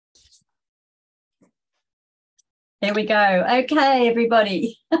There we go. Okay,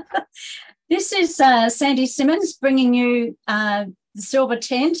 everybody. This is Sandy Simmons bringing you the Silver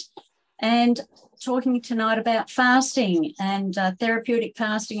Tent and talking tonight about fasting and therapeutic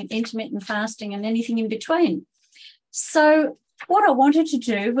fasting and intermittent fasting and anything in between. So what I wanted to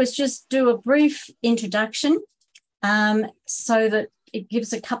do was just do a brief introduction so that it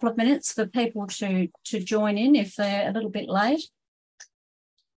gives a couple of minutes for people to join in if they're a little bit late.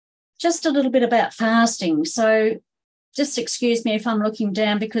 Just a little bit about fasting. So just excuse me if I'm looking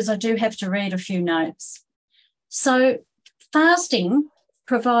down because I do have to read a few notes. So fasting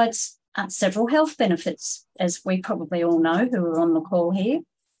provides several health benefits, as we probably all know who are on the call here.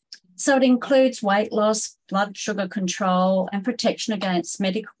 So it includes weight loss, blood sugar control, and protection against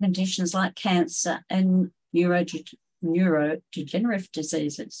medical conditions like cancer and neurodegenerative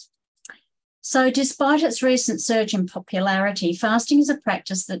diseases. So despite its recent surge in popularity, fasting is a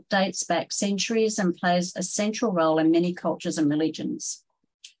practice that dates back centuries and plays a central role in many cultures and religions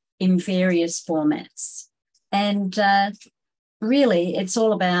in various formats. And really, it's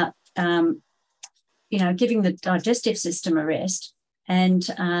all about, giving the digestive system a rest and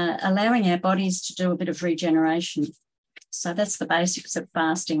allowing our bodies to do a bit of regeneration. So that's the basics of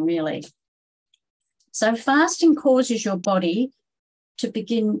fasting, really. So fasting causes your body to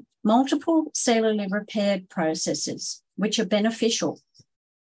begin multiple cellular repair processes, which are beneficial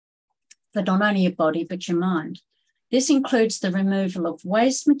for not only your body, but your mind. This includes the removal of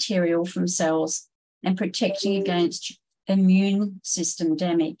waste material from cells and protecting against immune system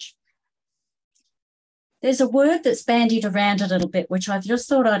damage. There's a word that's bandied around a little bit, which I just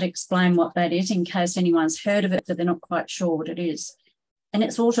thought I'd explain what that is in case anyone's heard of it, but they're not quite sure what it is. And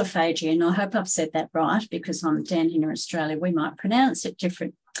it's autophagy, and I hope I've said that right because I'm down here in Australia. We might pronounce it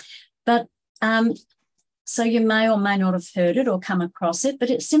different. But so you may or may not have heard it or come across it, but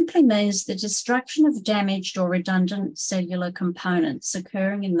it simply means the destruction of damaged or redundant cellular components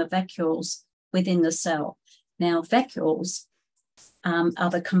occurring in the vacuoles within the cell. Now, vacuoles are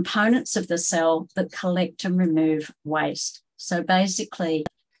the components of the cell that collect and remove waste. So basically,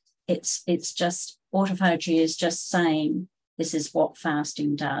 it's just autophagy is just saying this is what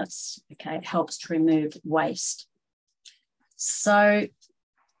fasting does. Okay, it helps to remove waste. So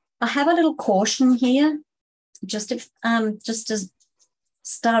I have a little caution here, just to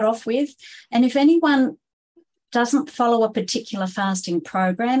start off with. And if anyone doesn't follow a particular fasting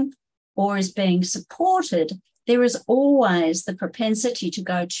program or is being supported, there is always the propensity to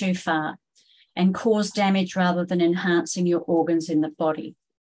go too far and cause damage rather than enhancing your organs in the body.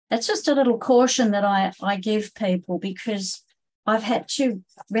 That's just a little caution that I give people because I've had to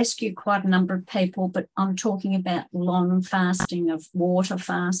rescue quite a number of people, but I'm talking about long fasting, of water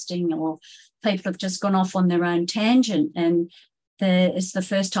fasting, or people have just gone off on their own tangent and it's the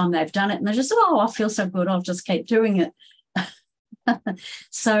first time they've done it and they're just, oh, I feel so good, I'll just keep doing it.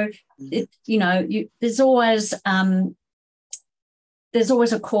 So, there's always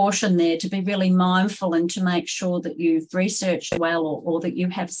a caution there to be really mindful and to make sure that you've researched well or that you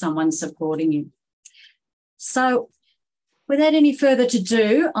have someone supporting you. So without any further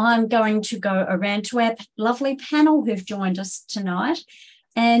ado, I'm going to go around to our lovely panel who've joined us tonight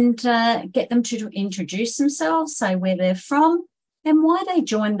and get them to introduce themselves, say where they're from and why they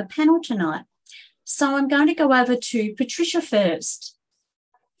joined the panel tonight. So I'm going to go over to Patricia first.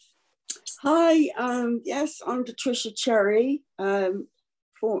 Hi, yes, I'm Patricia Cherry,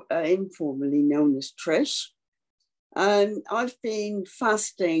 informally known as Trish. I've been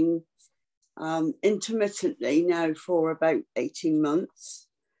fasting intermittently now for about 18 months.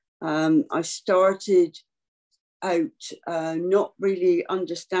 I started out not really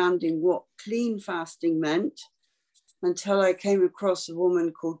understanding what clean fasting meant until I came across a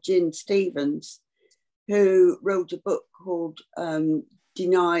woman called Jen Stevens, who wrote a book called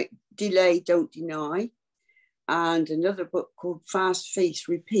Delay, Don't Deny, and another book called Fast, Feast,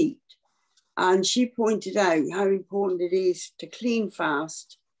 Repeat. And she pointed out how important it is to clean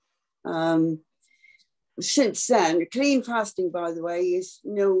fast. Since then, clean fasting, by the way, is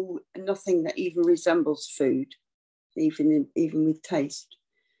nothing that even resembles food, even with taste.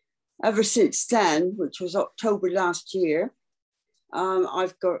 Ever since then, which was October last year,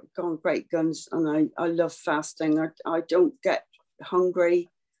 I've gone great guns, and I love fasting. I don't get hungry,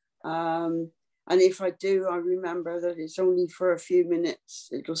 and if I do, I remember that it's only for a few minutes.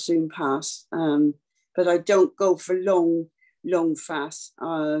 It'll soon pass, but I don't go for long fasts.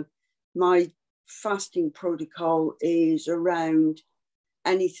 My fasting protocol is around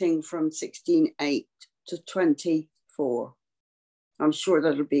anything from 16:8 to 24. I'm sure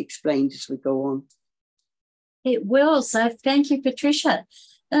that'll be explained as we go on. It will. So thank you, Patricia.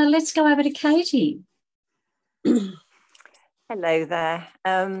 Let's go over to Katie. Hello there.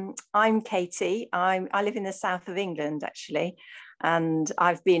 I'm Katie. I live in the south of England, actually, and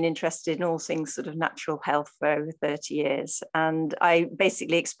I've been interested in all things sort of natural health for over 30 years. And I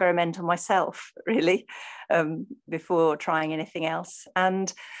basically experiment on myself, really, before trying anything else.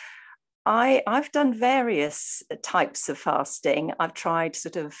 And I've done various types of fasting. I've tried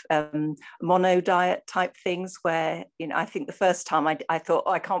sort of mono diet type things where, you know, I think the first time I thought,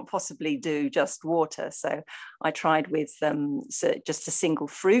 oh, I can't possibly do just water. So I tried with just a single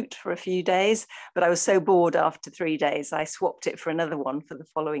fruit for a few days, but I was so bored after 3 days, I swapped it for another one for the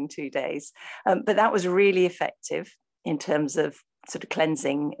following 2 days. But that was really effective in terms of sort of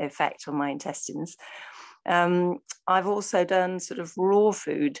cleansing effect on my intestines. I've also done sort of raw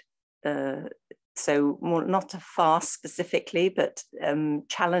food. So more, not to fast specifically, but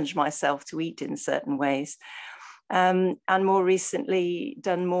challenge myself to eat in certain ways. And more recently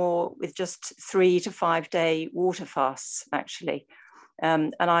done more with just 3 to 5 day water fasts, actually.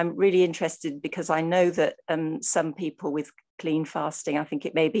 And I'm really interested because I know that some people with clean fasting, I think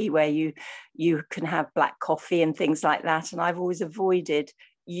it may be where you can have black coffee and things like that. And I've always avoided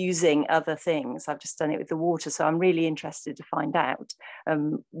using other things. I've just done it with the water. So I'm really interested to find out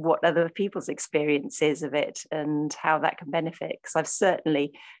what other people's experience is of it and how that can benefit, because I've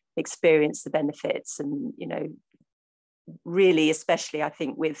certainly experienced the benefits, and, you know, really, especially I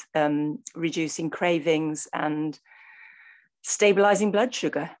think with reducing cravings and stabilizing blood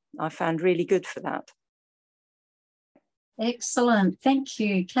sugar, I found really good for that. Excellent. Thank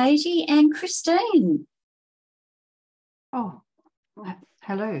you, Katie. And Christine. Oh,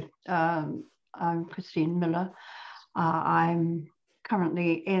 hello. I'm Christine Miller. I'm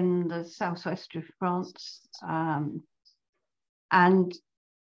currently in the southwest of France, and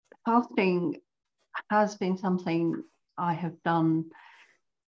fasting has been something I have done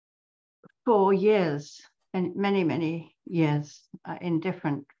for years, and many years, in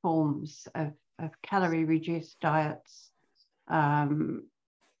different forms of calorie-reduced diets.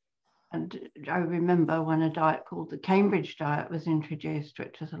 And I remember when a diet called the Cambridge diet was introduced,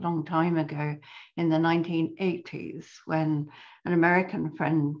 which was a long time ago in the 1980s, when an American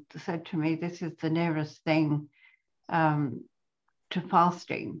friend said to me, this is the nearest thing to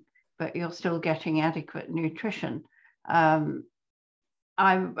fasting, but you're still getting adequate nutrition. I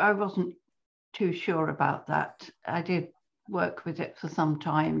wasn't too sure about that. I did work with it for some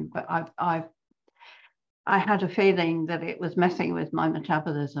time, but I had a feeling that it was messing with my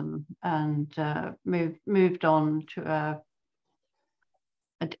metabolism, and moved on to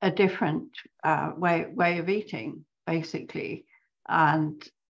a different way of eating, basically, and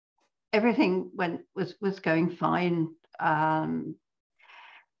everything was going fine, and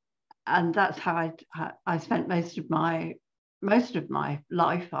that's how I spent most of my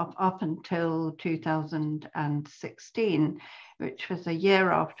life up until 2016, which was a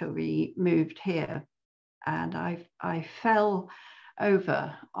year after we moved here. And I fell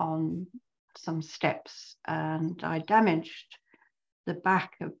over on some steps, and I damaged the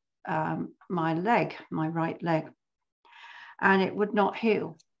back of my right leg, and it would not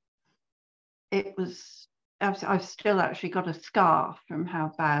heal. I've still actually got a scar from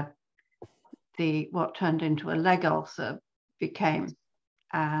how bad what turned into a leg ulcer became.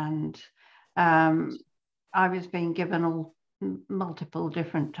 And I was being given multiple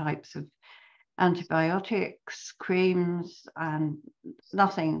different types of antibiotics, creams, and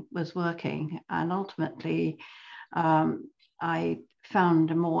nothing was working. And ultimately, I found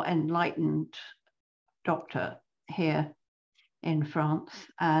a more enlightened doctor here in France.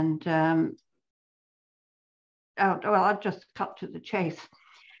 And I'll just cut to the chase.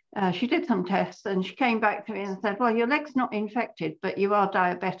 She did some tests, and she came back to me and said, well, your leg's not infected, but you are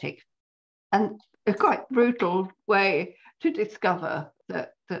diabetic. And a quite brutal way to discover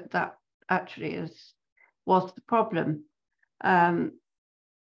that actually was the problem.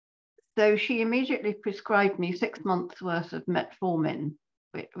 So she immediately prescribed me 6 months worth of metformin,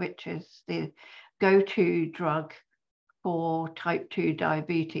 which is the go-to drug for type 2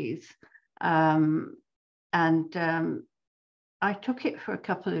 diabetes. I took it for a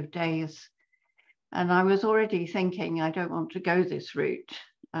couple of days, and I was already thinking, I don't want to go this route.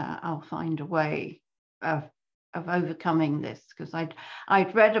 I'll find a way of overcoming this, because I'd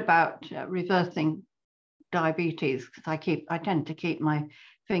read about reversing diabetes, because I tend to keep my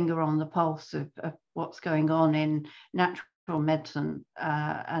finger on the pulse of what's going on in natural medicine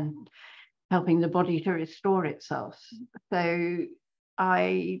and helping the body to restore itself. So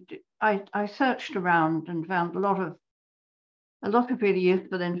I searched around and found a lot of really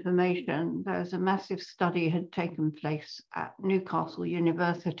useful information. There was a massive study had taken place at Newcastle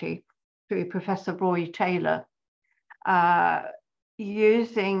University through Professor Roy Taylor,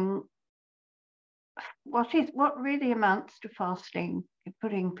 using what really amounts to fasting,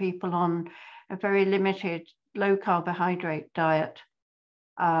 putting people on a very limited low carbohydrate diet,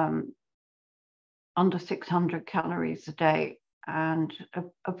 under 600 calories a day, and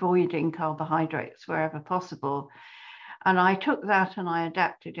avoiding carbohydrates wherever possible. And I took that and I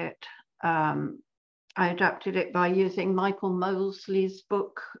adapted it. I adapted it by using Michael Mosley's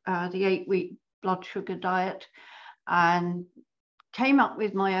book, The 8-Week Blood Sugar Diet, and came up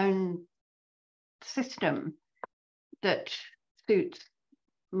with my own system that suits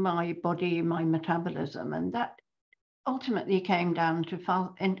my body, my metabolism, and that ultimately came down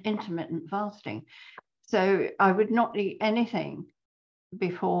to intermittent fasting. So I would not eat anything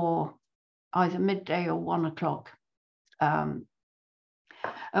before either midday or 1 o'clock,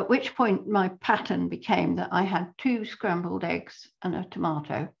 at which point my pattern became that I had 2 scrambled eggs and a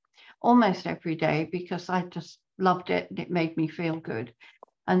tomato almost every day, because I just loved it and it made me feel good.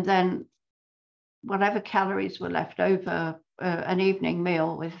 And then whatever calories were left over, an evening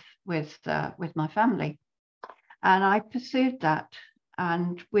meal with my family. And I pursued that,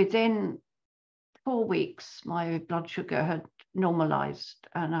 and within 4 weeks my blood sugar had normalized,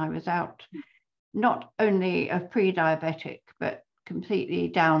 and I was out not only a pre-diabetic but completely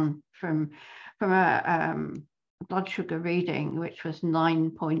down from a blood sugar reading which was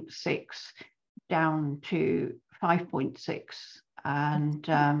 9.6 down to 5.6, and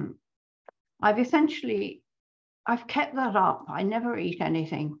I've kept that up. I never eat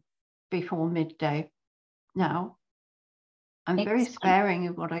anything before midday now. I'm very sparing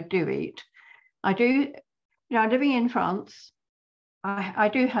of what I do eat. I do, living in France, I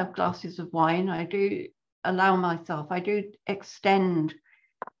do have glasses of wine. I do allow myself, I do extend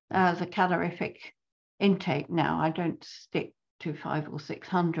the calorific intake now. I don't stick to 500 or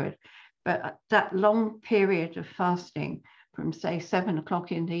 600, but that long period of fasting from say 7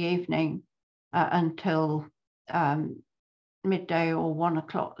 o'clock in the evening until midday or 1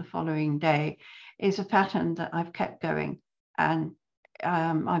 o'clock the following day is a pattern that I've kept going, and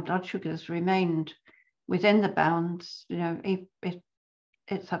my blood sugars remained within the bounds.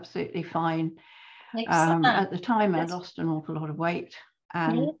 It's absolutely fine. At the time, I lost an awful lot of weight,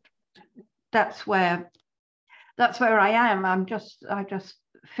 and that's where I am. I just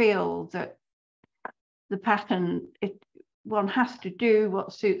feel that the pattern, one has to do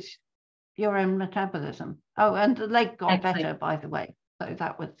what suits your own metabolism. Oh, and the leg got better, by the way, so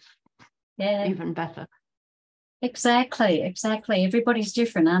that was even better. Exactly. Everybody's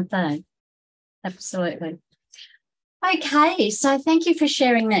different, aren't they? Absolutely. Okay, so thank you for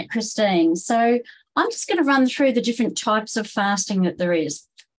sharing that, Christine. So I'm just going to run through the different types of fasting that there is.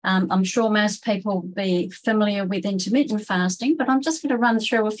 I'm sure most people will be familiar with intermittent fasting, but I'm just going to run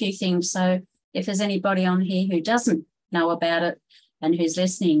through a few things. So if there's anybody on here who doesn't know about it and who's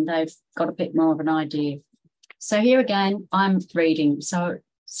listening, they've got a bit more of an idea. So here again, I'm reading, so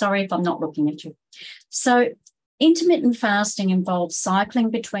sorry if I'm not looking at you. So intermittent fasting involves cycling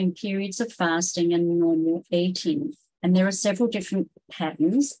between periods of fasting and normal eating. And there are several different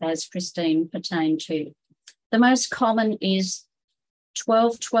patterns, as Christine pertained to. The most common is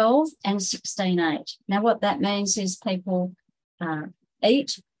 12-12 and 16-8. Now, what that means is people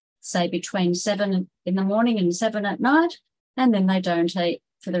eat, say, between 7 in the morning and 7 at night, and then they don't eat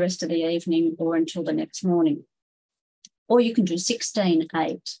for the rest of the evening or until the next morning. Or you can do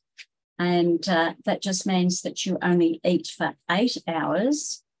 16-8, and that just means that you only eat for 8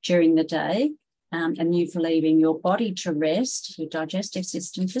 hours during the day, and you're leaving your body to rest, your digestive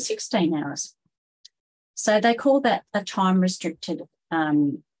system, for 16 hours. So they call that a time-restricted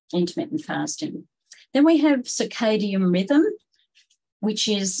intermittent fasting. Then we have circadian rhythm, which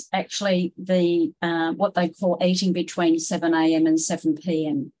is actually the what they call eating between 7 a.m. and 7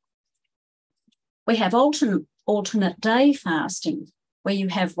 p.m. We have alternate day fasting, where you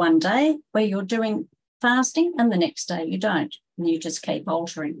have one day where you're doing fasting and the next day you don't, and you just keep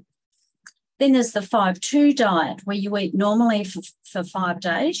altering. Then there's the 5-2 diet, where you eat normally for 5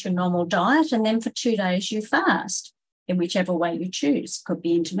 days, your normal diet, and then for 2 days you fast in whichever way you choose. Could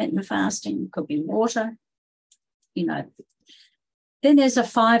be intermittent fasting, could be water, Then there's a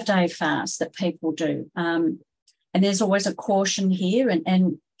 5-day fast that people do. And there's always a caution here.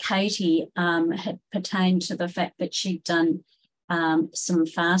 And Katie had pertained to the fact that she'd done some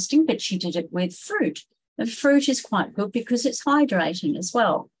fasting, but she did it with fruit. The fruit is quite good because it's hydrating as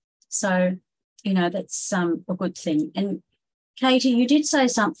well. So, that's a good thing. And Katie, you did say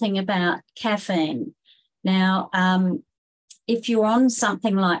something about caffeine. Now, if you're on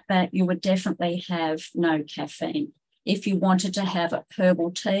something like that, you would definitely have no caffeine. If you wanted to have a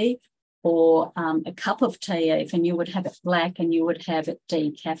herbal tea, or a cup of tea even, you would have it black and you would have it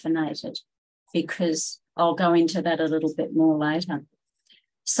decaffeinated, because I'll go into that a little bit more later.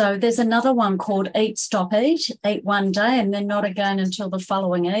 So there's another one called eat, stop, eat one day and then not again until the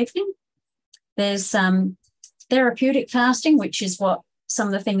following evening. There's therapeutic fasting, which is what some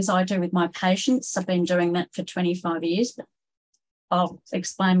of the things I do with my patients. I've been doing that for 25 years, but I'll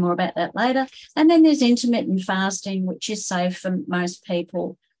explain more about that later. And then there's intermittent fasting, which is safe for most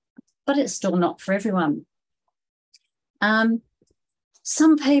people, but it's still not for everyone.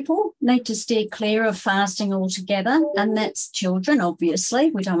 Some people need to steer clear of fasting altogether, and that's children, obviously.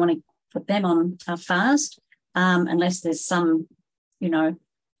 We don't want to put them on a fast unless there's some,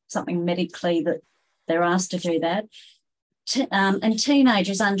 something medically that they're asked to do that. And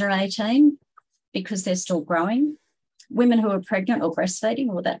teenagers under 18, because they're still growing. Women who are pregnant or breastfeeding,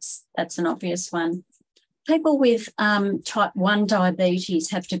 well, that's an obvious one. People with type 1 diabetes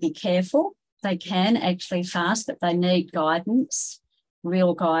have to be careful. They can actually fast, but they need guidance,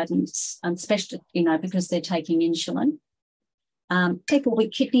 real guidance, especially, because they're taking insulin. People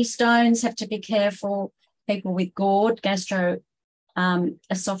with kidney stones have to be careful. People with GORD,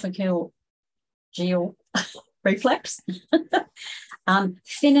 gastroesophageal reflux,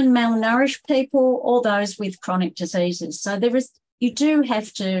 thin and malnourished people, all those with chronic diseases. So you do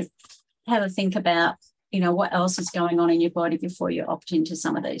have to have a think about, what else is going on in your body before you opt into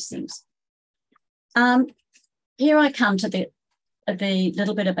some of these things. Here I come to the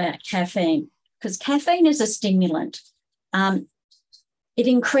little bit about caffeine, because caffeine is a stimulant. It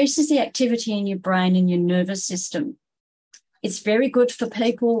increases the activity in your brain and your nervous system. It's very good for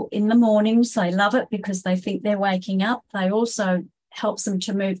people in the mornings. They love it because they think they're waking up. They also helps them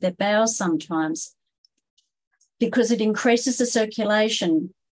to move their bowels sometimes because it increases the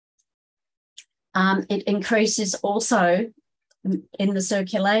circulation. It increases also in the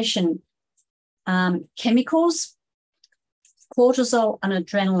circulation chemicals, cortisol and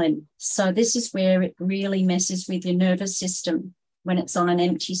adrenaline. So this is where it really messes with your nervous system when it's on an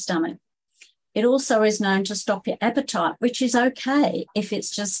empty stomach. It also is known to stop your appetite, which is okay if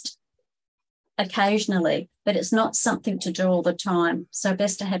it's just occasionally, but it's not something to do all the time. So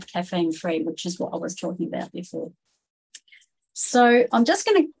best to have caffeine free, which is what I was talking about before. So I'm just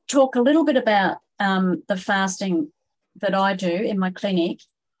going to talk a little bit about the fasting that I do in my clinic.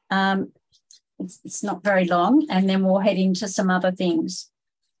 It's not very long, and then we'll head into some other things,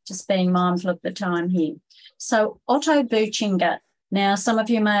 just being mindful of the time here. So Otto Buchinger. Now, some of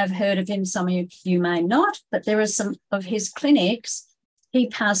you may have heard of him, some of you may not, but there are some of his clinics. He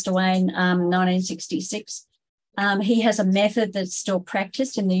passed away in 1966. He has a method that's still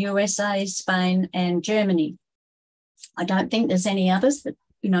practiced in the USA, Spain, and Germany. I don't think there's any others, but,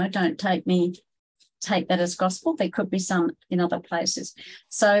 don't take that as gospel. There could be some in other places.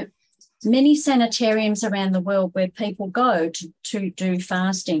 So many sanitariums around the world where people go to do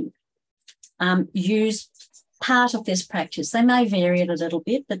fasting use part of this practice. They may vary it a little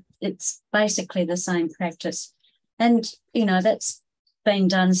bit, but it's basically the same practice. And, that's been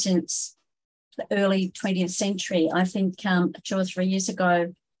done since the early 20th century. I think 2 or 3 years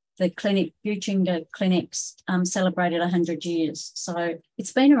ago, the Buchinger clinics celebrated 100 years. So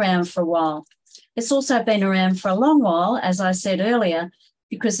it's been around for a while. It's also been around for a long while, as I said earlier,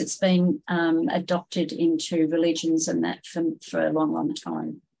 because it's been adopted into religions and that for a long, long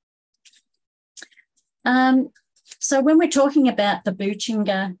time. So when we're talking about the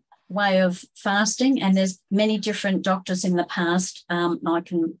Buchinger way of fasting, and there's many different doctors in the past, I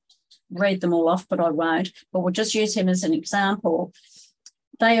can read them all off, but I won't, but we'll just use him as an example.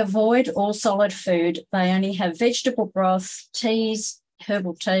 They avoid all solid food. They only have vegetable broth, teas,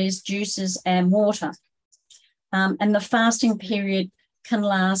 herbal teas, juices, and water. And the fasting period can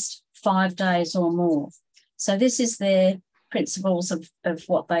last 5 days or more. So this is their principles of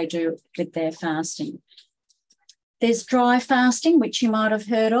what they do with their fasting. There's dry fasting, which you might have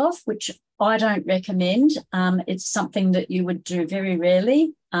heard of, which I don't recommend. It's something that you would do very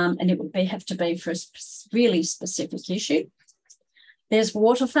rarely, and it would have to be for a really specific issue. There's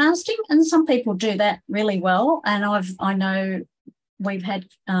water fasting, and some people do that really well. And I know we've had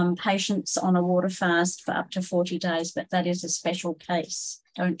patients on a water fast for up to 40 days, but that is a special case.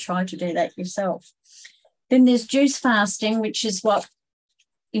 Don't try to do that yourself. Then there's juice fasting, which is what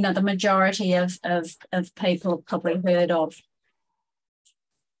the majority of people have probably heard of.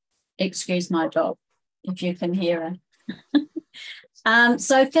 Excuse my dog, if you can hear her.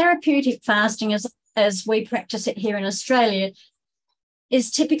 So therapeutic fasting, as we practice it here in Australia,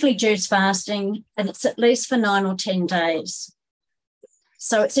 is typically juice fasting, and it's at least for 9 or 10 days.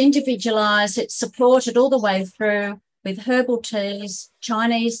 So it's individualised, it's supported all the way through, with herbal teas,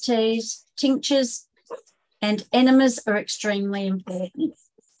 Chinese teas, tinctures, and enemas are extremely important,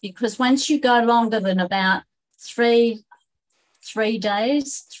 because once you go longer than about 3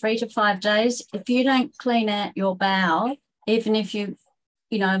 days, 3 to 5 days, if you don't clean out your bowel, even if you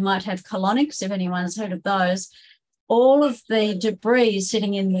might have colonics, if anyone's heard of those, all of the debris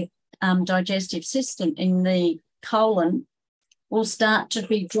sitting in the digestive system, in the colon, will start to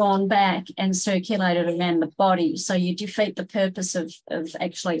be drawn back and circulated around the body. So you defeat the purpose of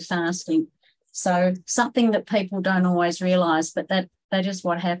actually fasting. So something that people don't always realise, but that is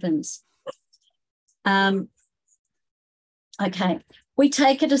what happens. Okay, we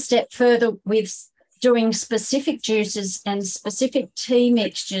take it a step further with doing specific juices and specific tea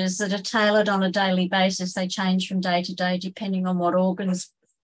mixtures that are tailored on a daily basis. They change from day to day depending on what organs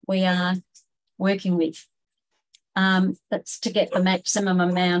we are working with. That's to get the maximum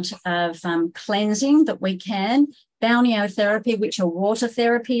amount of cleansing that we can. Balneotherapy, which are water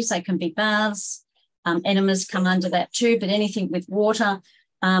therapies, they can be baths. Enemas come under that too, but anything with water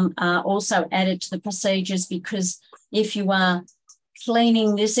are also added to the procedures, because if you are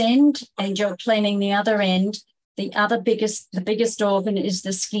cleaning this end and you're cleaning the other end, the biggest organ is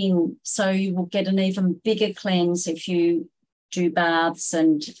the skin. So you will get an even bigger cleanse if you do baths,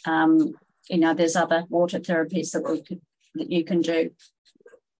 and there's other water therapies that you can do.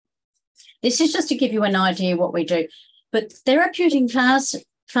 This is just to give you an idea what we do. But therapeutic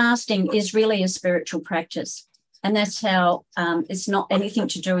fasting is really a spiritual practice, and that's how it's not anything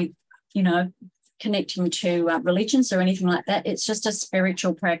to do with connecting to religions or anything like that. It's just a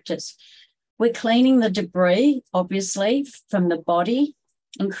spiritual practice. We're cleaning the debris, obviously, from the body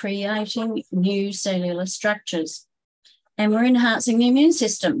and creating new cellular structures. And we're enhancing the immune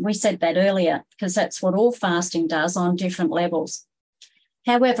system. We said that earlier, because that's what all fasting does on different levels.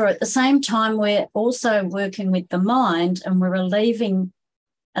 However, at the same time, we're also working with the mind, and we're alleviating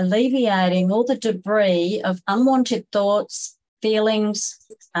all the debris of unwanted thoughts, feelings,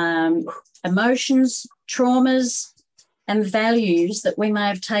 emotions, traumas, and values that we may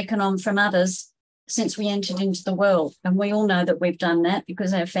have taken on from others since we entered into the world. And we all know that we've done that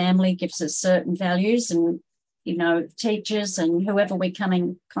because our family gives us certain values, and teachers and whoever we come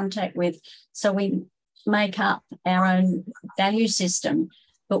in contact with. So we make up our own value system,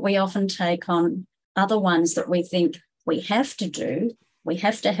 but we often take on other ones that we think we have to do. We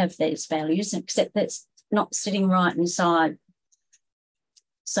have to have these values, except that's not sitting right inside.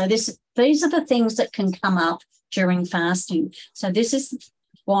 So these are the things that can come up during fasting. So this is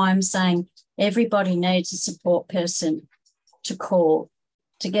why I'm saying everybody needs a support person to call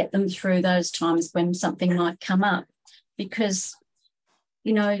to get them through those times when something might come up, because,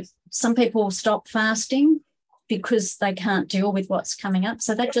 some people stop fasting because they can't deal with what's coming up.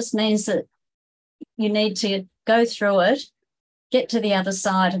 So that just means that you need to go through it, get to the other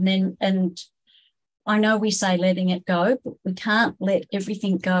side, and I know we say letting it go, but we can't let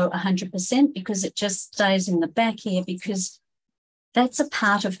everything go 100% because it just stays in the back here, because that's a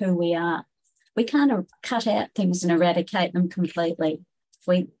part of who we are. We can't cut out things and eradicate them completely.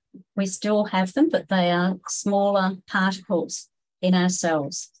 We still have them, but they are smaller particles in our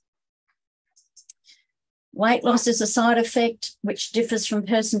cells. Weight loss is a side effect which differs from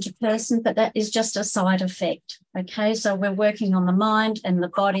person to person, but that is just a side effect. Okay, so we're working on the mind and the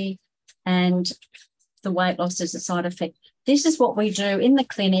body, and the weight loss is a side effect. This is what we do in the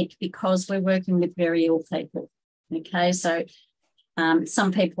clinic because we're working with very ill people. Okay, so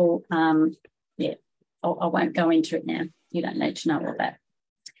some people, I won't go into it now. You don't need to know all that.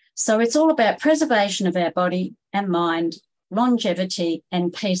 So it's all about preservation of our body and mind, longevity,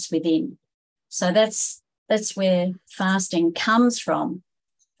 and peace within. So that's where fasting comes from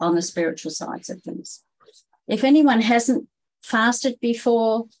on the spiritual sides of things. If anyone hasn't fasted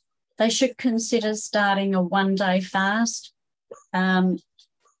before, they should consider starting a 1-day fast,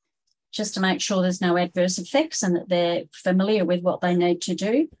 just to make sure there's no adverse effects and that they're familiar with what they need to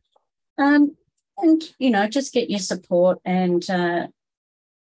do. And just get your support. And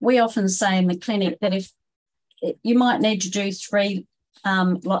we often say in the clinic that if you might need to do 3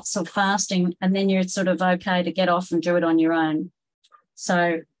 lots of fasting, and then you're sort of okay to get off and do it on your own.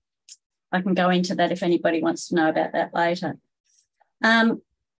 So I can go into that if anybody wants to know about that later. I've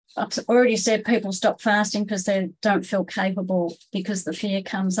already said people stop fasting because they don't feel capable, because the fear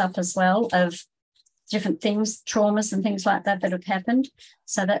comes up as well of different things, traumas and things like that have happened.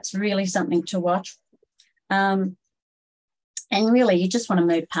 So that's really something to watch. And really, you just want to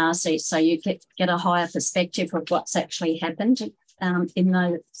move past it so you get a higher perspective of what's actually happened in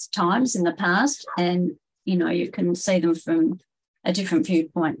those times in the past, and, you can see them from a different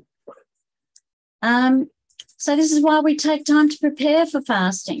viewpoint. So this is why we take time to prepare for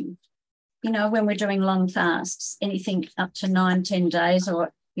fasting. You know, when we're doing long fasts, anything up to 9, 10 days,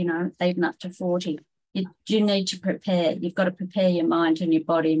 or, you know, even up to 40, you need to prepare. You've got to prepare your mind and your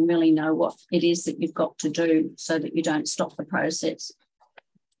body and really know what it is that you've got to do so that you don't stop the process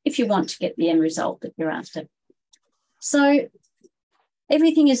if you want to get the end result that you're after. So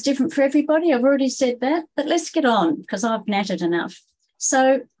everything is different for everybody. I've already said that, but let's get on because I've nattered enough.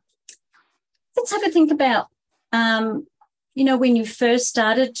 So let's have a think about, you know, when you first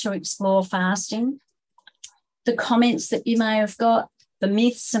started to explore fasting, the comments that you may have got, the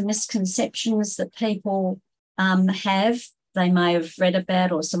myths and misconceptions that people have, they may have read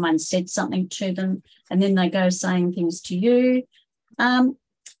about or someone said something to them and then they go saying things to you.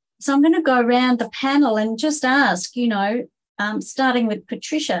 So I'm going to go around the panel and just ask, you know, starting with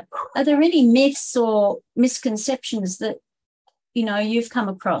Patricia, are there any myths or misconceptions that, you know, you've come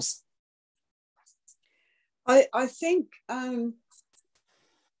across? I think I've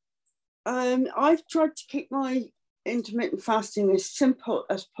tried to keep my intermittent fasting as simple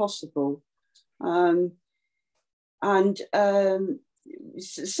as possible. And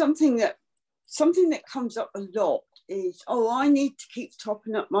something that comes up a lot is, oh, I need to keep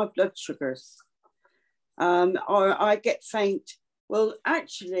topping up my blood sugars. Or I get faint. Well,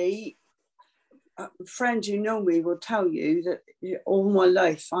 actually, friends who know me will tell you that all my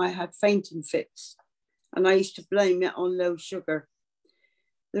life I had fainting fits and I used to blame it on low sugar.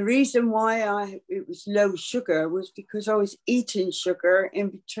 The reason why it was low sugar was because I was eating sugar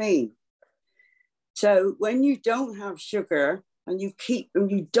in between. So when you don't have sugar and you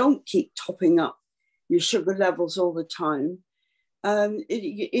don't keep topping up your sugar levels all the time,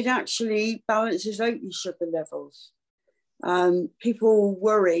 it actually balances out your sugar levels. People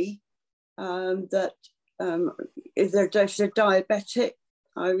worry that if they're diabetic,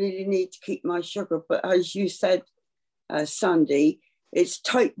 I really need to keep my sugar. But as you said, Sandy, it's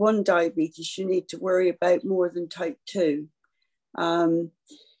type 1 diabetes you need to worry about more than type 2.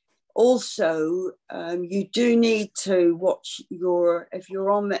 Also, you do need to watch if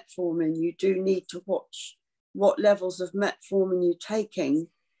you're on metformin, you do need to watch what levels of metformin you're taking,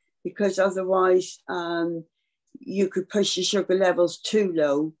 because otherwise you could push your sugar levels too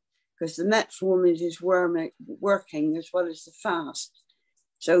low, because the metformin is working as well as the fast.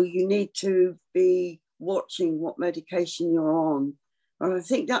 So you need to be watching what medication you're on. And I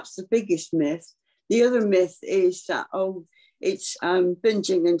think that's the biggest myth. The other myth is that, oh, it's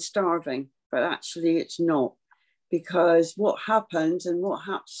binging and starving, but actually it's not. Because what happens, and what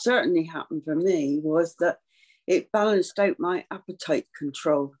certainly happened for me, was that it balanced out my appetite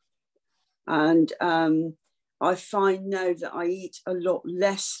control. And I find now that I eat a lot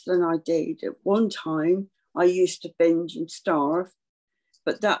less than I did. At one time, I used to binge and starve,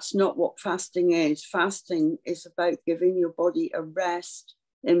 but that's not what fasting is. Fasting is about giving your body a rest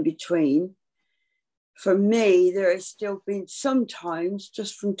in between. For me, there has still been sometimes,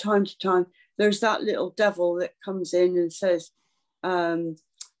 just from time to time, there's that little devil that comes in and says,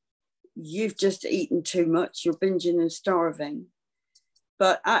 you've just eaten too much, you're binging and starving.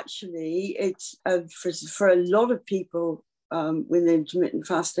 But actually, it's for a lot of people with intermittent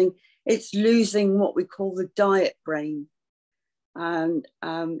fasting, it's losing what we call the diet brain. And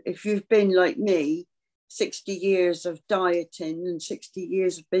if you've been like me, 60 years of dieting and 60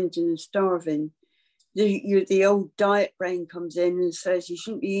 years of binging and starving, the old diet brain comes in and says you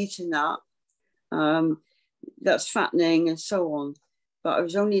shouldn't be eating that. That's fattening and so on. But I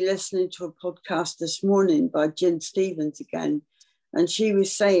was only listening to a podcast this morning by Jen Stevens again, and she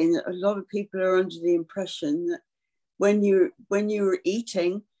was saying that a lot of people are under the impression that when you're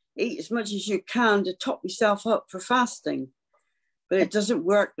eating, eat as much as you can to top yourself up for fasting. But it doesn't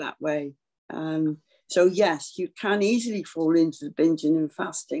work that way. So yes, you can easily fall into the binging and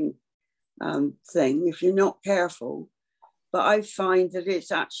fasting thing if you're not careful. But I find that it's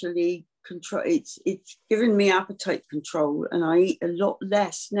actually control. It's given me appetite control, and I eat a lot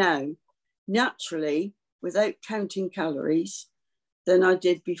less now, naturally, without counting calories, than I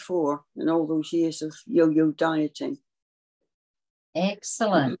did before in all those years of yo-yo dieting.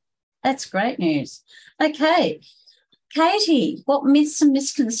 Excellent. That's great news. Okay. Katie, what myths and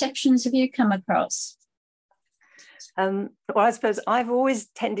misconceptions have you come across? Well, I suppose I've always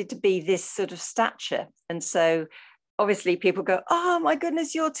tended to be this sort of stature. And so obviously people go, oh my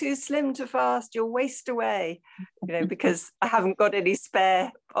goodness, you're too slim to fast, you'll waste away, you know, because I haven't got any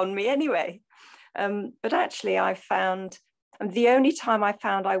spare on me anyway. But actually I found, the only time I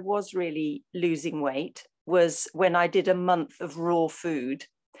found I was really losing weight was when I did a month of raw food.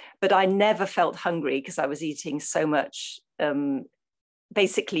 But I never felt hungry because I was eating so much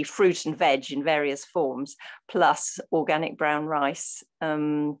basically fruit and veg in various forms, plus organic brown rice.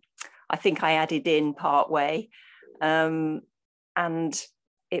 I think I added in part way. And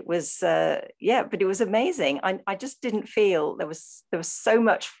it was, yeah, but it was amazing. I just didn't feel there was so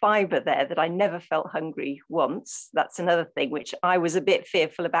much fiber there that I never felt hungry once. That's another thing which I was a bit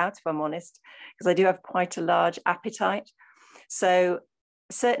fearful about, if I'm honest, because I do have quite a large appetite. So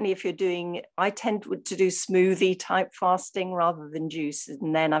certainly if you're doing, I tend to do smoothie type fasting rather than juice,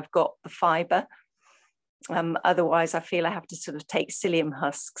 and then I've got the fiber. Otherwise I feel I have to sort of take psyllium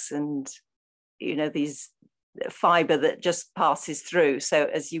husks and, you know, these fiber that just passes through. So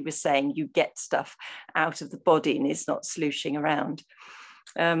as you were saying, you get stuff out of the body and it's not slooshing around.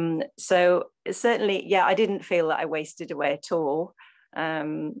 So certainly, yeah, I didn't feel that I wasted away at all.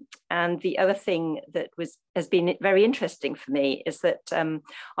 And the other thing that has been very interesting for me is that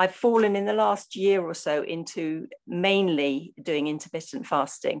I've fallen in the last year or so into mainly doing intermittent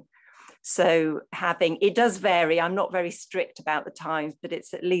fasting. So it does vary. I'm not very strict about the times, but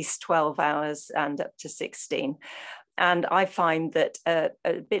it's at least 12 hours and up to 16. And I find that a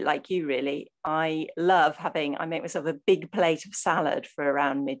bit like you, really, I make myself a big plate of salad for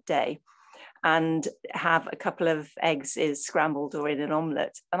around midday and have a couple of eggs scrambled or in an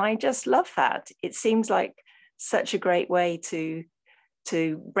omelette. And I just love that. It seems like such a great way to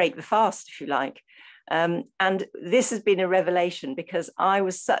break the fast, if you like. And this has been a revelation because I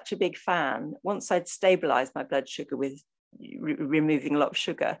was such a big fan, once I'd stabilized my blood sugar with removing a lot of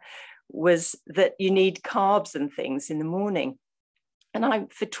sugar, was that you need carbs and things in the morning. And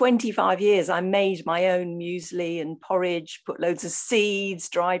for 25 years, I made my own muesli and porridge, put loads of seeds,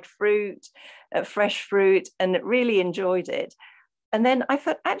 dried fruit, fresh fruit, and really enjoyed it. And then I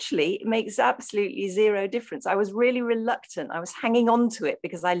thought, actually, it makes absolutely zero difference. I was really reluctant. I was hanging on to it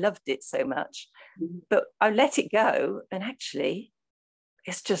because I loved it so much. But I let it go. And actually,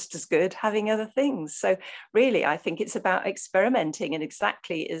 it's just as good having other things. So really, I think it's about experimenting. And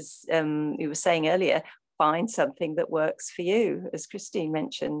exactly as you were saying earlier, find something that works for you, as Christine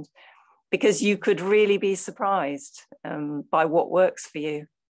mentioned, because you could really be surprised by what works for you.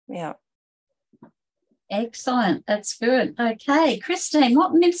 Yeah. Excellent. That's good. Okay, Christine,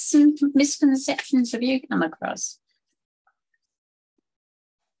 what myths and misconceptions have you come across?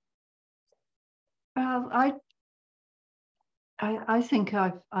 Well, I think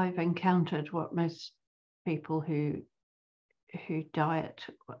I've encountered what most people who diet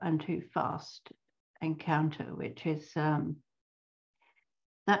and who fast encounter, which is that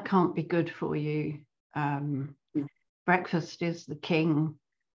can't be good for you. Breakfast is the king.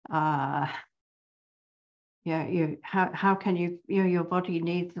 Yeah, how can you, your body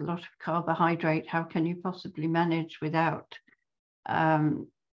needs a lot of carbohydrate. How can you possibly manage without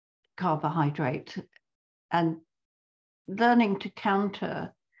carbohydrate? And learning to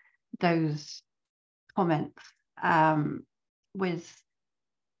counter those comments with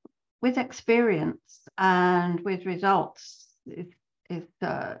experience and with results is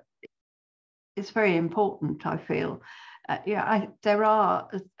very important, I feel. There are,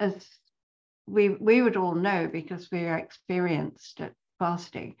 as we would all know, because we are experienced at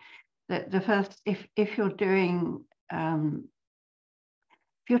fasting, that the first, if you're doing,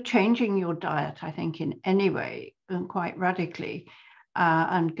 if you're changing your diet, I think in any way, and quite radically,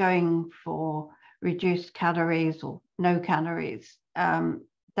 and going for reduced calories or no calories, there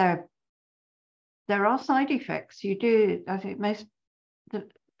are side effects. You do, I think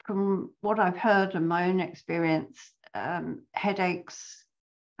from what I've heard and my own experience, headaches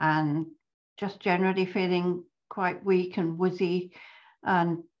and just generally feeling quite weak and woozy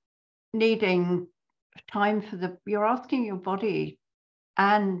and needing time you're asking your body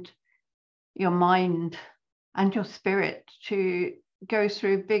and your mind and your spirit to go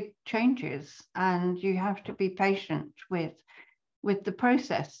through big changes, and you have to be patient with the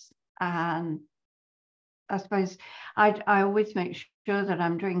process. And I suppose I always make sure that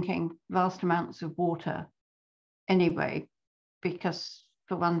I'm drinking vast amounts of water anyway, because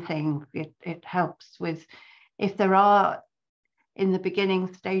for one thing, it helps with, if there are, in the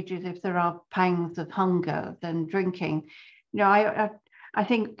beginning stages, if there are pangs of hunger, then drinking, I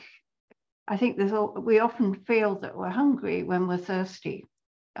think we often feel that we're hungry when we're thirsty.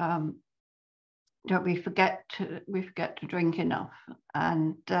 Don't we forget to drink enough?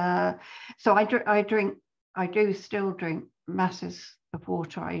 And so I do still drink masses of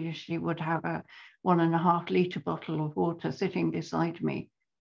water. I usually would have a 1.5 litre bottle of water sitting beside me.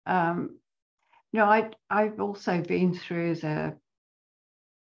 I've also been through the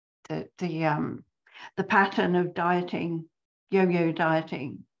pattern of dieting, yo-yo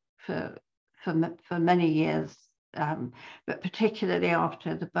dieting for many years, but particularly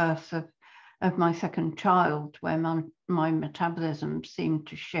after the birth of my second child, where my metabolism seemed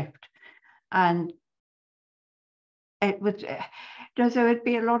to shift. And it would, there would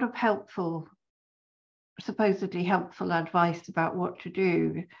be a lot of supposedly helpful advice about what to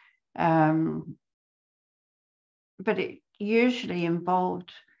do. But it usually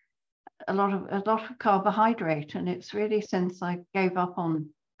involved a lot of carbohydrate. And it's really since I gave up on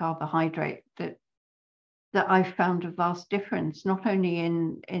carbohydrate that I found a vast difference, not only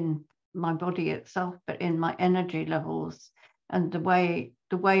in my body itself, but in my energy levels and the way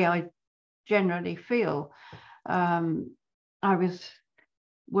I generally feel. I was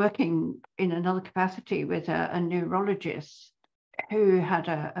working in another capacity with a neurologist who had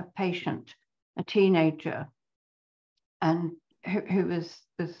a patient, a teenager, and who was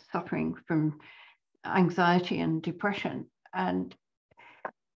suffering from anxiety and depression. And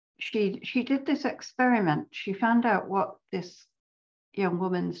she did this experiment. She found out what this young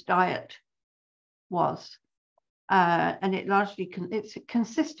woman's diet was. And it largely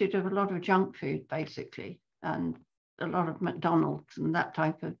consisted of a lot of junk food, basically, and a lot of McDonald's and that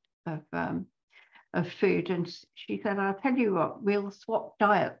type of food. And she said, "I'll tell you what, we'll swap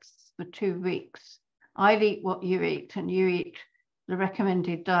diets for 2 weeks. I'll eat what you eat, and you eat the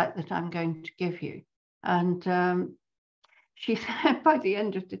recommended diet that I'm going to give you." And she said by the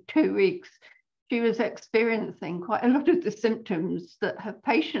end of the 2 weeks, she was experiencing quite a lot of the symptoms that her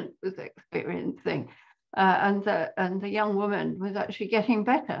patient was experiencing. And the young woman was actually getting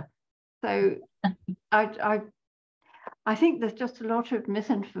better. So I think there's just a lot of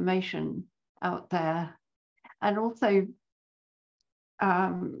misinformation out there, and also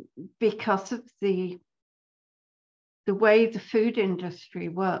because of the way the food industry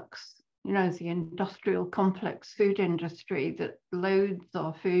works, you know, the industrial complex food industry that loads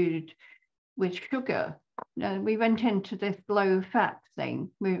our food with sugar. You know, we went into this low fat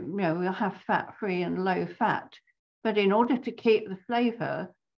thing. We'll have fat free and low fat, but in order to keep the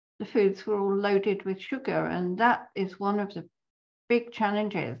flavor, the foods were all loaded with sugar, and that is one of the big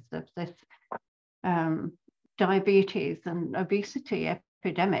challenges of this diabetes and obesity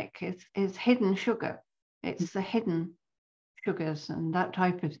epidemic is hidden sugar. It's the hidden sugars and that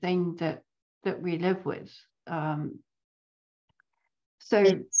type of thing that we live with. I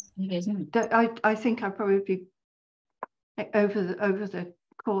think I probably over the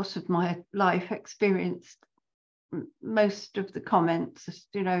course of my life experienced most of the comments,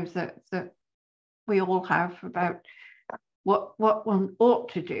 you know, that we all have about what one ought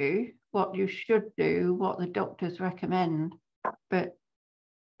to do, what you should do, what the doctors recommend. But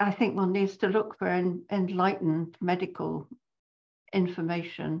I think one needs to look for enlightened medical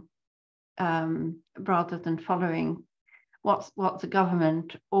information rather than following what the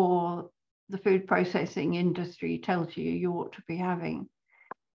government or the food processing industry tells you ought to be having.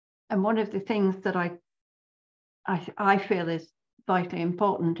 And one of the things that I feel is vitally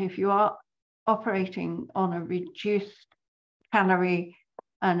important, if you are operating on a reduced calorie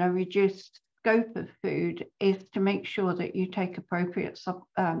and a reduced scope of food, is to make sure that you take appropriate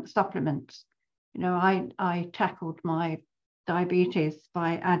supplements. You know, I tackled my diabetes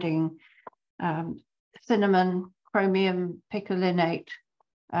by adding cinnamon, chromium picolinate,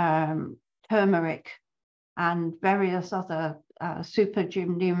 turmeric, and various other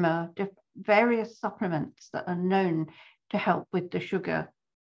supergymnema, various supplements that are known to help with the sugar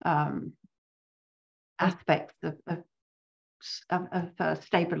aspects of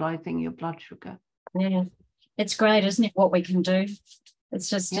stabilizing your blood sugar. Yeah, it's great, isn't it, what we can do? It's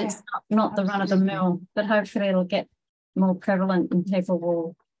just, yeah, it's not the run of the mill, but hopefully it'll get more prevalent and people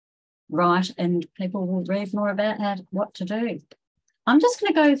will write and people will read more about what to do. I'm just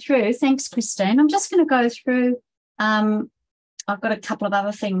going to go through, thanks, Christine. I'm just going to go through, I've got a couple of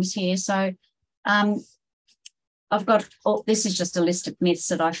other things here. So I've got, this is just a list of myths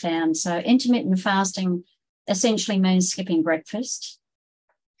that I found. So intermittent fasting essentially means skipping breakfast.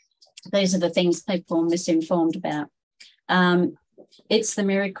 These are the things people are misinformed about. It's the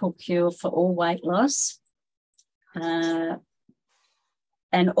miracle cure for all weight loss. And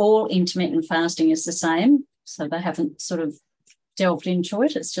all intermittent fasting is the same. So they haven't sort of delved into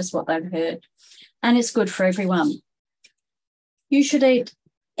it. It's just what they've heard. And it's good for everyone. You should eat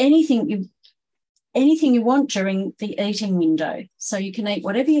anything you want during the eating window. So you can eat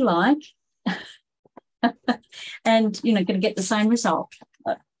whatever you like and, you know, going to get the same result.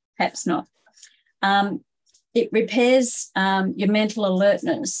 Perhaps not. It repairs your mental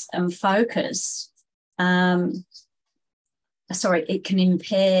alertness and focus. It can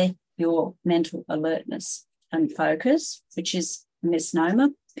impair your mental alertness and focus, which is a misnomer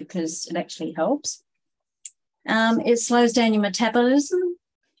because it actually helps. It slows down your metabolism.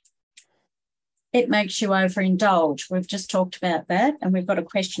 It makes you overindulge. We've just talked about that, and we've got a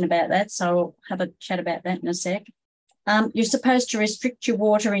question about that, so I'll have a chat about that in a sec. You're supposed to restrict your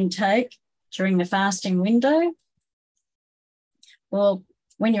water intake during the fasting window. Well,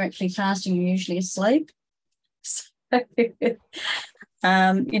 when you're actually fasting, you're usually asleep. So,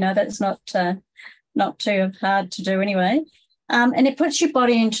 that's not too hard to do anyway. And it puts your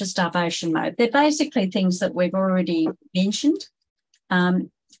body into starvation mode. They're basically things that we've already mentioned.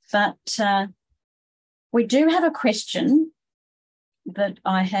 But we do have a question that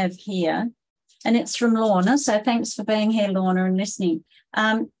I have here, and it's from Lorna. So thanks for being here, Lorna, and listening.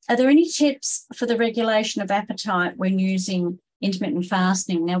 Are there any tips for the regulation of appetite when using intermittent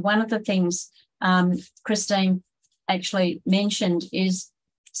fasting? Now, one of the things Christine actually mentioned is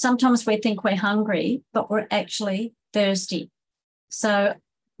sometimes we think we're hungry, but we're actually thirsty. So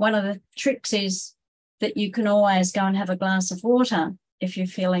one of the tricks is that you can always go and have a glass of water if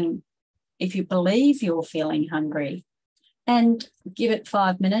you believe you're feeling hungry, and give it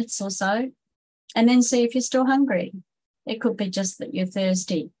 5 minutes or so, and then see if you're still hungry. It could be just that you're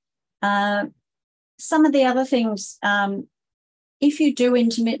thirsty. Some of the other things, if you do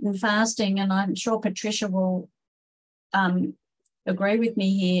intermittent fasting, and I'm sure Patricia will agree with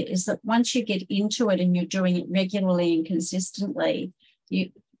me here, is that once you get into it and you're doing it regularly and consistently,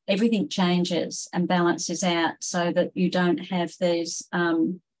 everything changes and balances out so that you don't have these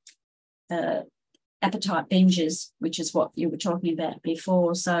appetite binges, which is what you were talking about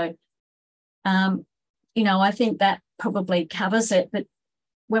before. So, I think that probably covers it. But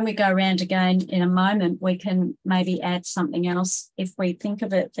when we go around again in a moment, we can maybe add something else if we think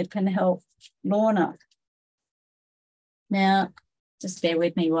of it that can help Lorna. Now, just bear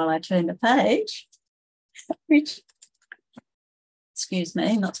with me while I turn the page, which, excuse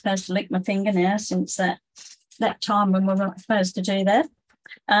me, I'm not supposed to lick my finger now since that time when we're not supposed to do that,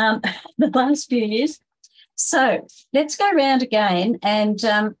 the last few years. So let's go around again, and,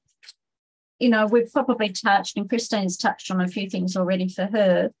 we've probably touched, and Christine's touched on a few things already for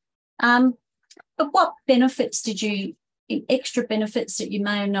her, but what benefits extra benefits that you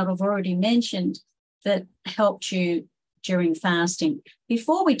may not have already mentioned that helped you during fasting?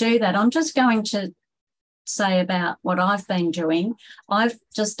 Before we do that, I'm just going to say about what I've been doing. I've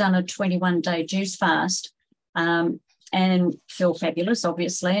just done a 21-day juice fast and feel fabulous,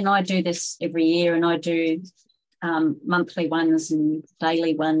 obviously, and I do this every year, and I do monthly ones and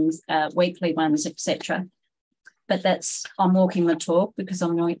daily ones, weekly ones, etc. But I'm walking the talk because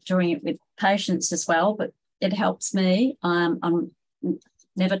I'm doing it with patients as well, but it helps me. I'm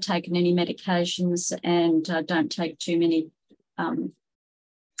never taken any medications, and don't take too many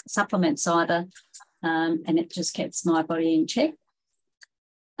supplements either, and it just keeps my body in check.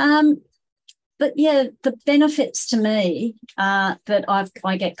 But yeah, the benefits to me are that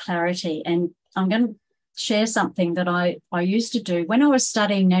I get clarity, and I'm going to share something that I used to do when I was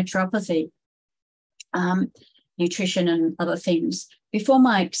studying naturopathy, nutrition and other things. Before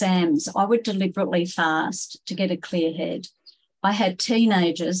my exams, I would deliberately fast to get a clear head. I had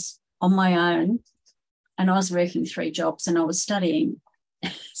teenagers on my own, and I was working 3 jobs and I was studying.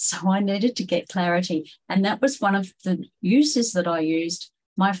 So I needed to get clarity. And that was one of the uses that I used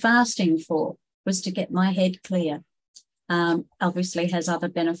my fasting for, was to get my head clear. Obviously has other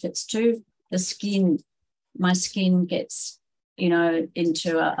benefits too. My skin gets,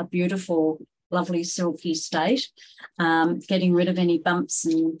 into a beautiful, lovely, silky state, getting rid of any bumps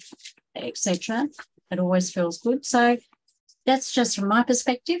and etc. It always feels good. So that's just from my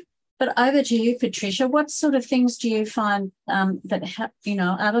perspective. But over to you, Patricia. What sort of things do you find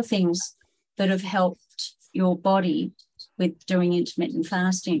other things that have helped your body with doing intermittent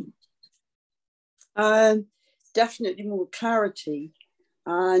fasting? Definitely more clarity,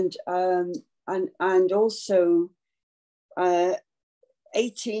 and also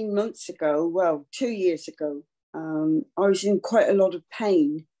 18 months ago, 2 years ago, I was in quite a lot of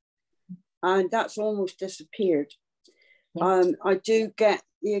pain, and that's almost disappeared. Yeah. I do get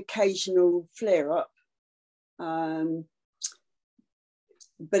the occasional flare up, but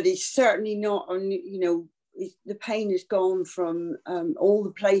it's certainly not on, the pain is gone from all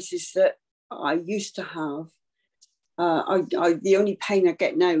the places that I used to have. The only pain I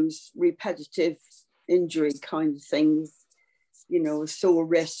get now is repetitive injury kind of things, a sore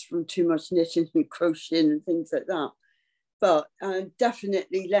wrist from too much knitting and crocheting and things like that. But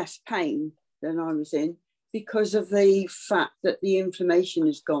definitely less pain than I was in, because of the fact that the inflammation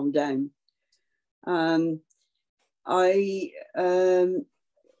has gone down.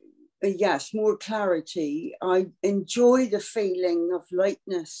 Yes, more clarity. I enjoy the feeling of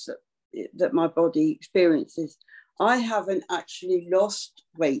lightness that my body experiences. I haven't actually lost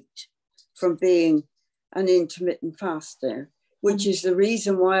weight from being an intermittent faster, which is the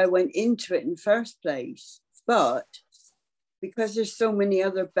reason why I went into it in the first place. But because there's so many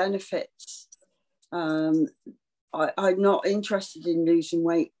other benefits, I'm not interested in losing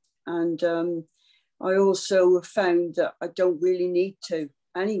weight. And I also found that I don't really need to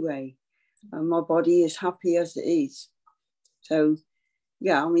anyway. My body is happy as it is. So,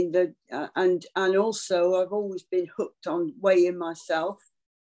 yeah, I mean, and also I've always been hooked on weighing myself.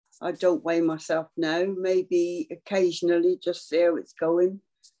 I don't weigh myself now, maybe occasionally, just see how it's going.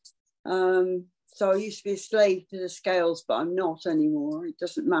 So I used to be a slave to the scales, but I'm not anymore. It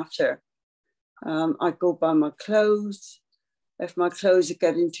doesn't matter. I go by my clothes. If my clothes are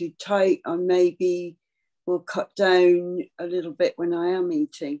getting too tight, I maybe will cut down a little bit when I am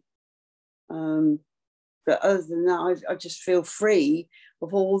eating. But other than that, I just feel free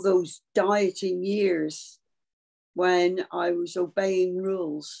of all those dieting years when I was obeying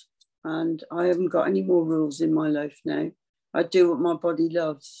rules. And I haven't got any more rules in my life now. I do what my body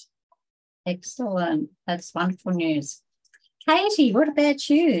loves. Excellent. That's wonderful news. Katie, what about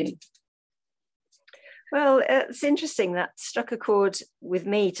you? Well, it's interesting. That struck a chord with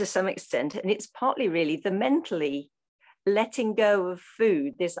me to some extent. And it's partly really the mentally letting go of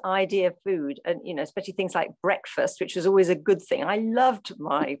food, this idea of food, and, you know, especially things like breakfast, which was always a good thing. I loved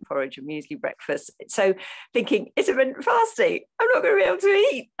my porridge and muesli breakfast. So thinking, intermittent fasting, I'm not going to be able to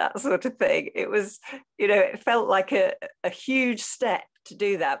eat that sort of thing. It was, you know, it felt like a huge step to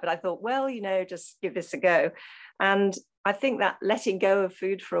do that. But I thought, well, you know, just give this a go. And I think that letting go of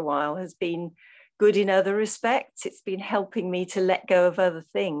food for a while has been good in other respects. It's been helping me to let go of other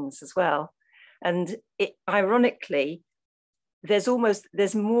things as well. And it, ironically, there's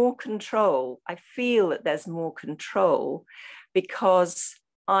more control. I feel that there's more control because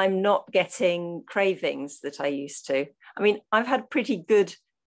I'm not getting cravings that I used to. I mean, I've had pretty good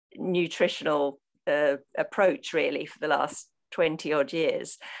nutritional approach really for the last 20 odd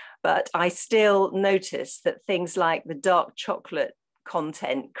years, but I still notice that things like the dark chocolate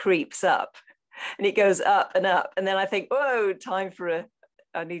content creeps up and it goes up. And then I think, whoa,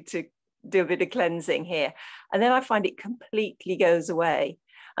 I need to do a bit of cleansing here. And then I find it completely goes away.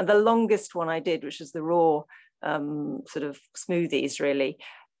 And the longest one I did, which was the raw sort of smoothies, really,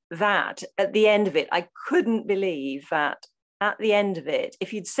 that at the end of it, I couldn't believe that at the end of it,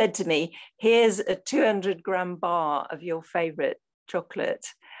 if you'd said to me, here's a 200-gram bar of your favorite chocolate,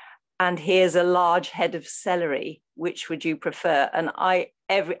 and here's a large head of celery, which would you prefer? And I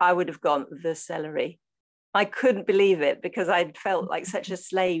would have gone the celery. I couldn't believe it because I'd felt like such a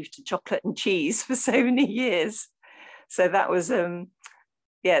slave to chocolate and cheese for so many years. So that was, that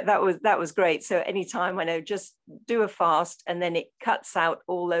was great. So anytime I know, just do a fast and then it cuts out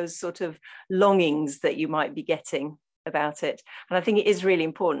all those sort of longings that you might be getting about it. And I think it is really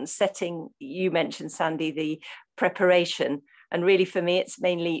important setting, you mentioned, Sandy, the preparation. And really for me, it's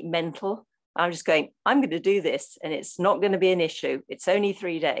mainly mental. I'm just going, I'm going to do this and it's not going to be an issue. It's only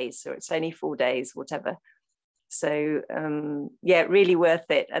 3 days or it's only 4 days, whatever. So yeah, really worth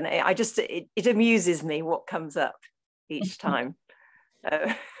it. And I just, it amuses me what comes up each time.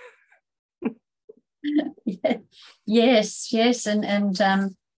 Yes. And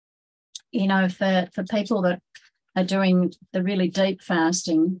you know, for people that are doing the really deep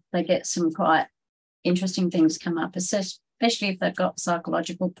fasting, they get some quite interesting things come up, especially if they've got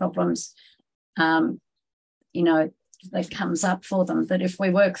psychological problems. You know, that comes up for them. But if we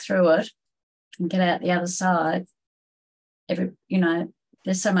work through it and get out the other side, you know,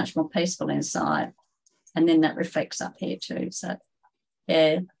 there's so much more peaceful inside, and then that reflects up here too. So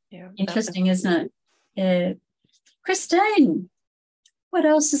yeah, interesting, isn't it? Yeah. Christine, what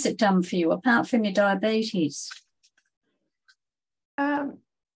else has it done for you apart from your diabetes?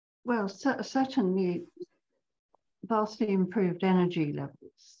 Well, certainly vastly improved energy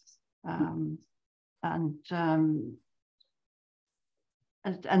levels, and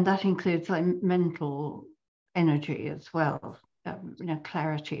that includes like mental energy as well, you know,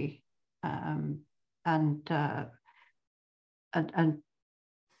 clarity, and a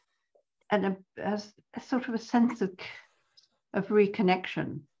sort of a sense of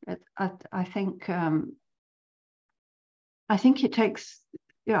reconnection. I think it takes,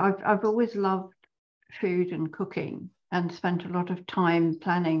 you know, I've always loved food and cooking and spent a lot of time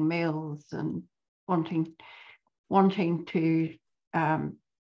planning meals and wanting to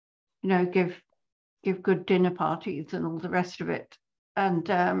you know, give good dinner parties and all the rest of it. And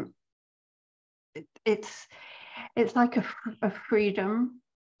it's like a freedom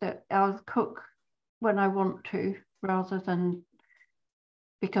that I'll cook when I want to, rather than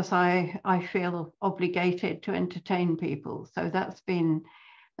because I feel obligated to entertain people. So that's been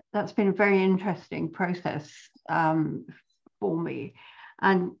a very interesting process for me.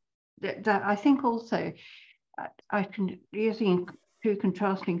 And that I think also I can, using two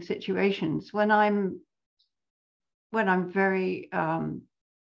contrasting situations, when I'm very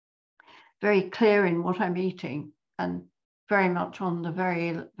very clear in what I'm eating and very much on the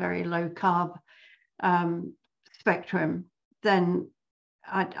very, very low carb spectrum, then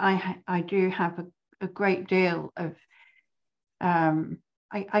I do have a great deal of,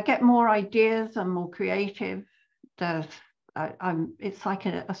 I get more ideas, I'm more creative. It's like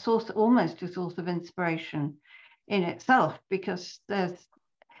a source, almost a source of inspiration in itself, because there's,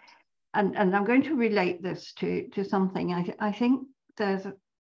 and I'm going to relate this to something. I think there's,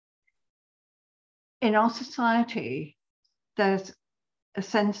 in our society, there's a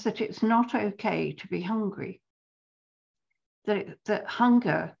sense that it's not okay to be hungry, that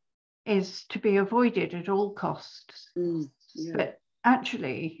hunger is to be avoided at all costs. Yeah. But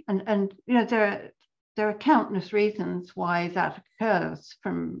actually, and you know, there are countless reasons why that occurs,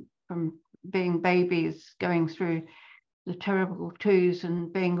 from being babies going through the terrible twos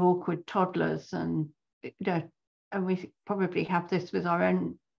and being awkward toddlers, and you know, and we probably have this with our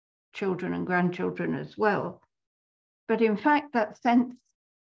own children and grandchildren as well. But in fact, that sense,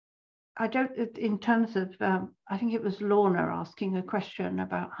 I don't, in terms of, I think it was Lorna asking a question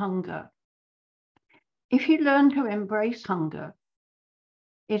about hunger. If you learn to embrace hunger,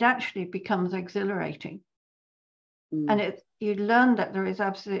 it actually becomes exhilarating. And you learn that there is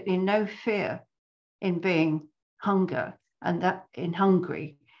absolutely no fear in being hunger, and that in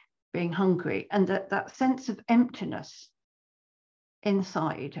being hungry, and that sense of emptiness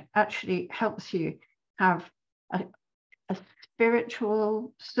inside actually helps you have a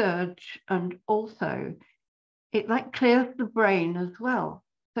spiritual surge, and also it like clears the brain as well.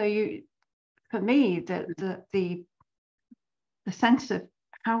 So for me, the sense of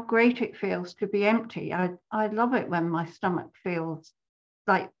how great it feels to be empty. I love it when my stomach feels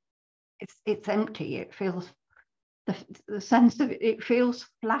like it's empty. It feels the sense of it feels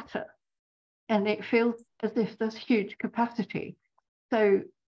flatter, and it feels as if there's huge capacity. So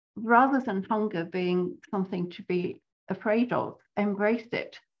rather than hunger being something to be afraid of, embrace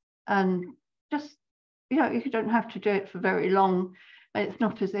it. And just, you know, you don't have to do it for very long. It's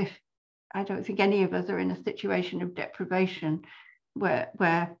not as if, I don't think any of us are in a situation of deprivation where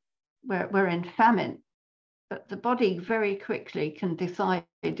we're in famine, but the body very quickly can decide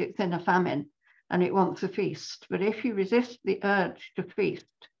it's in a famine and it wants a feast. But if you resist the urge to feast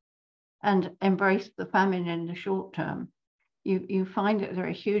and embrace the famine in the short term, you find that there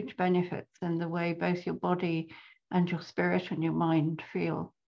are huge benefits in the way both your body and your spirit and your mind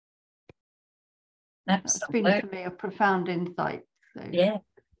feel. Absolutely. That's been for me a profound insight. So. Yeah,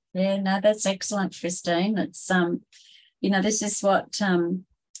 no, that's excellent, Christine. It's you know, this is what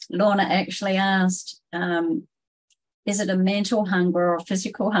Lorna actually asked. Is it a mental hunger or a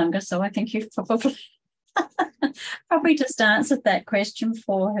physical hunger? So I think you've probably just answered that question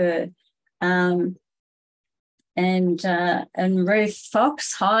for her. And Ruth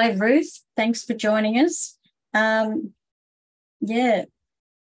Fox, hi Ruth, thanks for joining us. Yeah,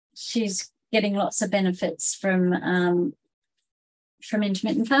 she's getting lots of benefits from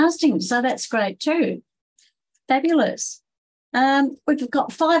intermittent fasting, so that's great too. Fabulous. We've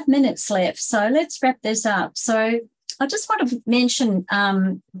got 5 minutes left, so let's wrap this up. So I just want to mention,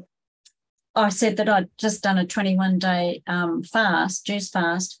 I said that I'd just done a 21-day fast, juice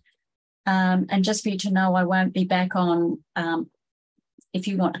fast, and just for you to know, I won't be back on, if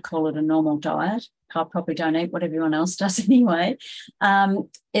you want to call it a normal diet, I probably don't eat what everyone else does anyway,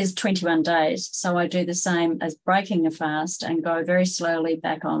 is 21 days. So I do the same as breaking the fast and go very slowly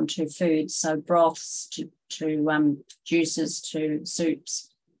back onto foods, so broths to juices to soups,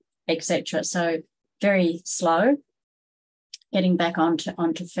 etc. So very slow getting back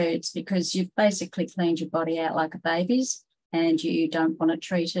onto foods, because you've basically cleaned your body out like a baby's, and you don't want to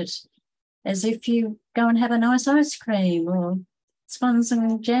treat it as if you go and have a nice ice cream or scones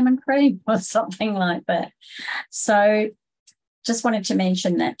and jam and cream or something like that. So just wanted to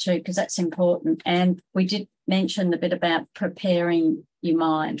mention that too, because that's important. And we did mention a bit about preparing your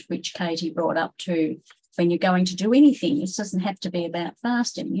mind, which Katie brought up too. When you're going to do anything, this doesn't have to be about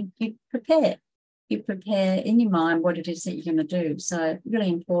fasting. You prepare. You prepare in your mind what it is that you're going to do. So really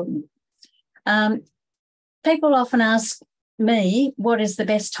important. People often ask me, what is the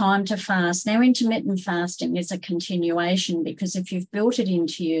best time to fast? Now, intermittent fasting is a continuation, because if you've built it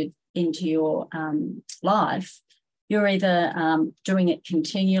into your life, you're either doing it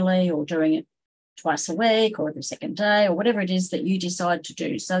continually or doing it twice a week or every second day or whatever it is that you decide to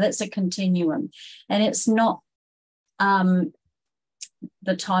do. So that's a continuum. And it's not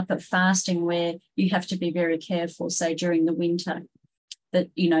the type of fasting where you have to be very careful, say during the winter, that,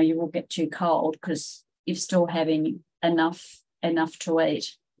 you know, you will get too cold because you're still having enough to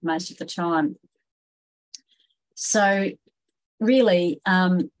eat most of the time. So really,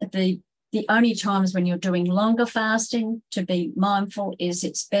 the only times when you're doing longer fasting to be mindful is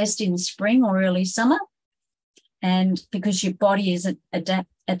it's best in spring or early summer, and because your body is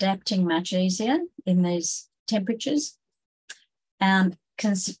adapting much easier in these temperatures. It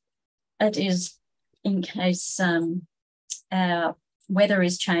is in case our weather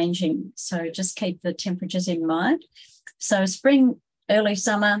is changing, so just keep the temperatures in mind. So spring, early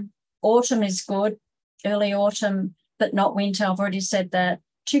summer, autumn is good, early autumn, but not winter. I've already said that.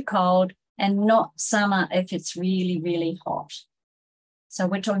 Too cold, and not summer if it's really, really hot. So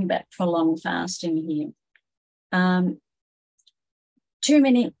we're talking about prolonged fasting here. Too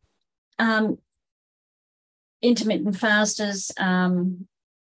many intermittent fasters,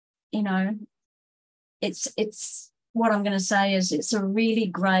 you know, it's what I'm going to say is it's a really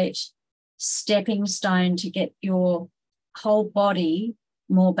great stepping stone to get your whole body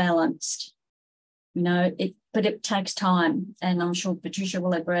more balanced. You know, but it takes time, and I'm sure Patricia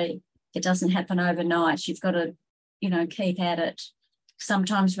will agree. It doesn't happen overnight. You've got to, you know, keep at it.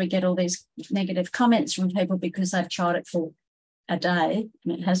 Sometimes we get all these negative comments from people because they've tried it for a day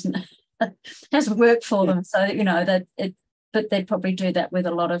and it hasn't worked for them. So, you know, but they probably do that with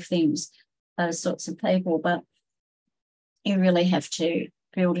a lot of things, those sorts of people. But you really have to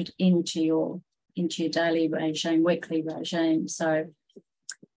build it into your daily regime, weekly regime. So,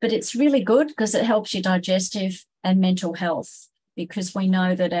 but it's really good because it helps your digestive and mental health, because we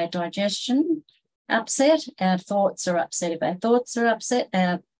know that our digestion upset, our thoughts are upset. If our thoughts are upset,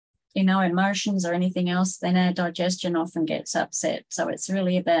 our, you know, emotions or anything else, then our digestion often gets upset. So it's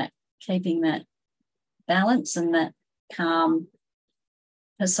really about keeping that balance and that calm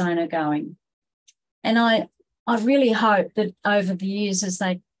persona going. And I really hope that over the years as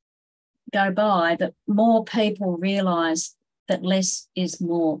they go by, that more people realise that less is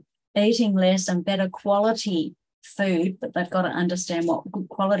more. Eating less and better quality food, but they've got to understand what good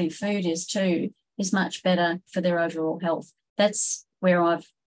quality food is too, is much better for their overall health. That's where I've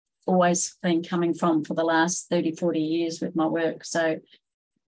always been coming from for the last 30, 40 years with my work. So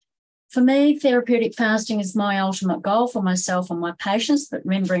for me, therapeutic fasting is my ultimate goal for myself and my patients, but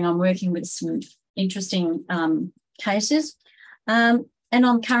remembering I'm working with some interesting cases. And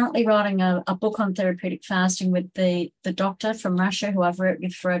I'm currently writing a book on therapeutic fasting with the doctor from Russia who I've worked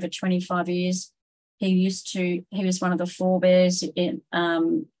with for over 25 years. He was one of the forebears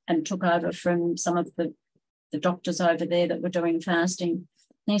and took over from some of the doctors over there that were doing fasting.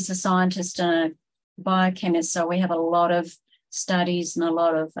 He's a scientist and a biochemist, so we have a lot of studies and a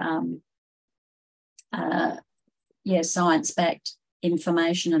lot of science-backed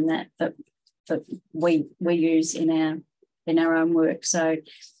information and that we use in our own work. So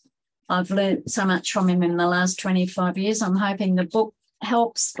I've learned so much from him in the last 25 years. I'm hoping the book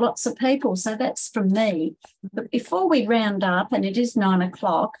helps lots of people. So that's from me. But before we round up, and it is 9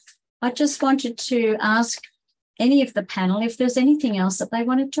 o'clock, I just wanted to ask any of the panel if there's anything else that they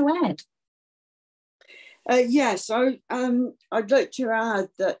wanted to add. Yes, I'd like to add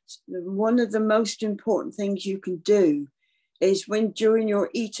that one of the most important things you can do is during your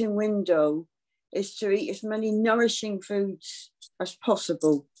eating window is to eat as many nourishing foods as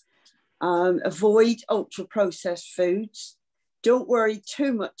possible. Avoid ultra-processed foods. Don't worry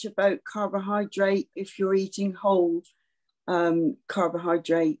too much about carbohydrate if you're eating whole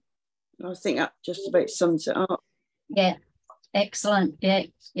carbohydrate. I think that just about sums it up. Yeah, excellent.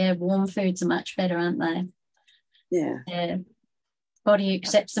 Yeah, warm foods are much better, aren't they? Yeah. Body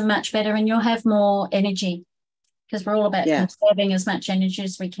accepts them much better, and you'll have more energy because we're all about conserving as much energy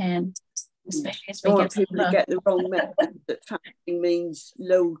as we can. Especially as we get people to get the wrong message that fasting means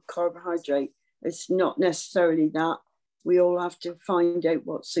low carbohydrate. It's not necessarily that. We all have to find out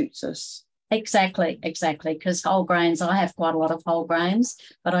what suits us. Exactly. Because whole grains, I have quite a lot of whole grains,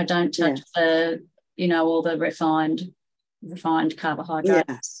 but I don't touch all the refined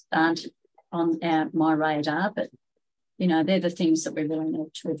carbohydrates aren't on my radar. But they're the things that we really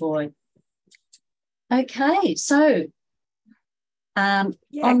need to avoid. Okay, so.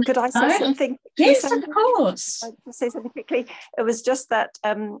 Could I say something? Yes, of course. I'll say something quickly. It was just that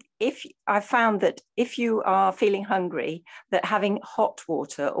if I found that if you are feeling hungry, that having hot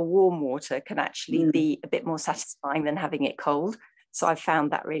water or warm water can actually be a bit more satisfying than having it cold. So I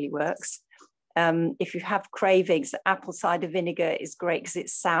found that really works. If you have cravings, apple cider vinegar is great because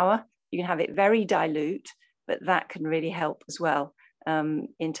it's sour. You can have it very dilute, but that can really help as well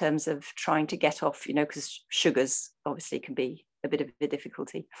in terms of trying to get off, you know, because sugars obviously can be a bit of a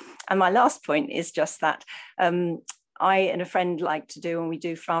difficulty. And my last point is just that I and a friend like to do when we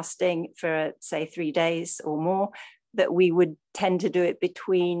do fasting for, say, 3 days or more, that we would tend to do it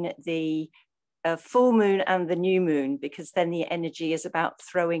between the full moon and the new moon, because then the energy is about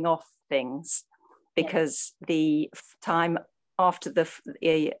throwing off things, because the time after the,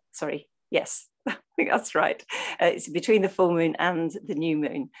 yes, I think that's right. It's between the full moon and the new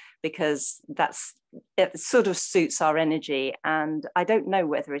moon, because it sort of suits our energy. And I don't know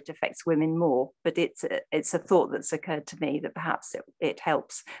whether it affects women more, but it's a thought that's occurred to me that perhaps it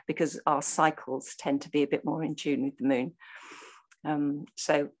helps, because our cycles tend to be a bit more in tune with the moon.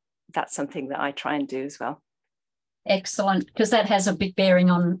 So that's something that I try and do as well. Excellent, because that has a big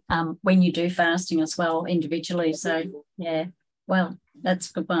bearing on when you do fasting as well individually. So, yeah, well, that's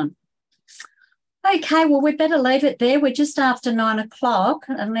a good one. Okay, well, we better leave it there. We're just after 9 o'clock,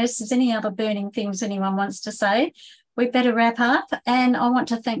 unless there's any other burning things anyone wants to say. We better wrap up. And I want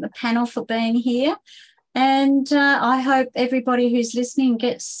to thank the panel for being here. And I hope everybody who's listening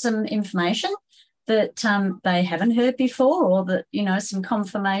gets some information that they haven't heard before, or that, you know, some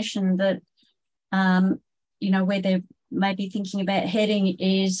confirmation that, you know, where they're maybe thinking about heading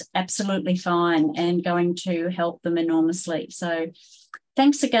is absolutely fine and going to help them enormously. So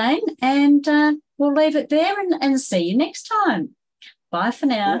thanks again, and we'll leave it there and see you next time. Bye for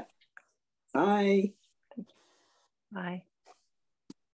now. Bye. Bye.